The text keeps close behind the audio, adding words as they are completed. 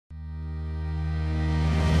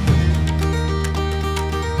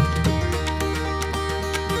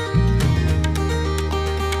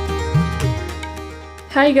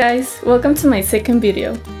Hi guys, welcome to my second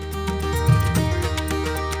video.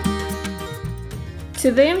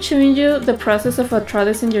 Today I'm showing you the process of a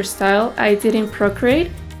trellis in your style I did in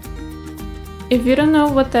Procreate. If you don't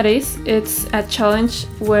know what that is, it's a challenge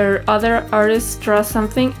where other artists draw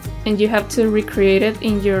something and you have to recreate it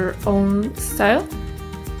in your own style.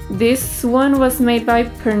 This one was made by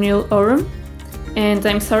Pernille Ørum, and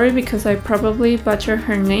I'm sorry because I probably butchered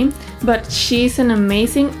her name, but she's an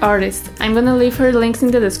amazing artist. I'm gonna leave her links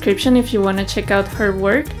in the description if you want to check out her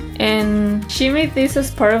work. And she made this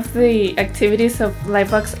as part of the activities of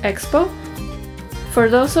Lightbox Expo. For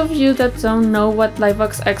those of you that don't know what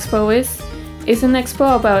Lightbox Expo is, it's an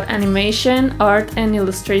expo about animation, art and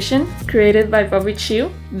illustration created by Bobby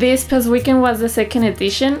Chiu. This past weekend was the second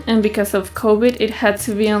edition, and because of COVID it had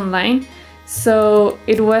to be online. So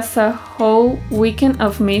it was a whole weekend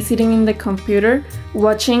of me sitting in the computer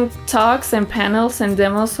watching talks and panels and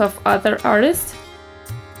demos of other artists.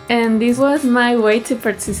 And this was my way to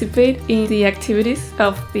participate in the activities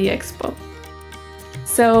of the expo.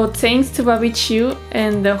 So thanks to Bobby Chiu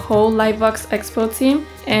and the whole Lightbox Expo team,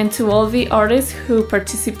 and to all the artists who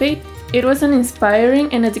participate. It was an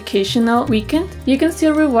inspiring and educational weekend. You can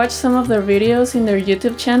still rewatch some of their videos in their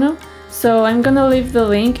YouTube channel, so I'm gonna leave the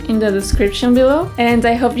link in the description below, and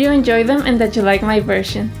I hope you enjoy them and that you like my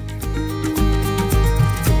version.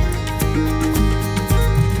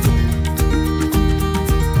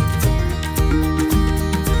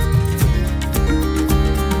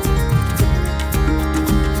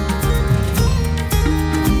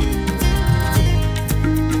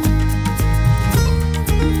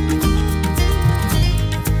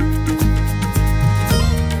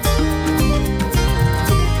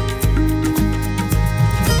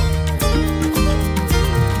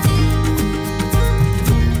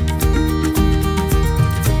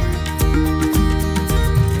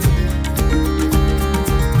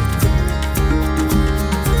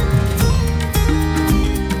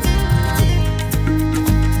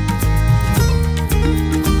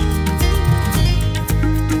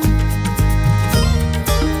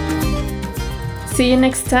 See you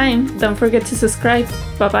next time. Don't forget to subscribe.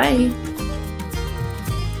 Bye bye.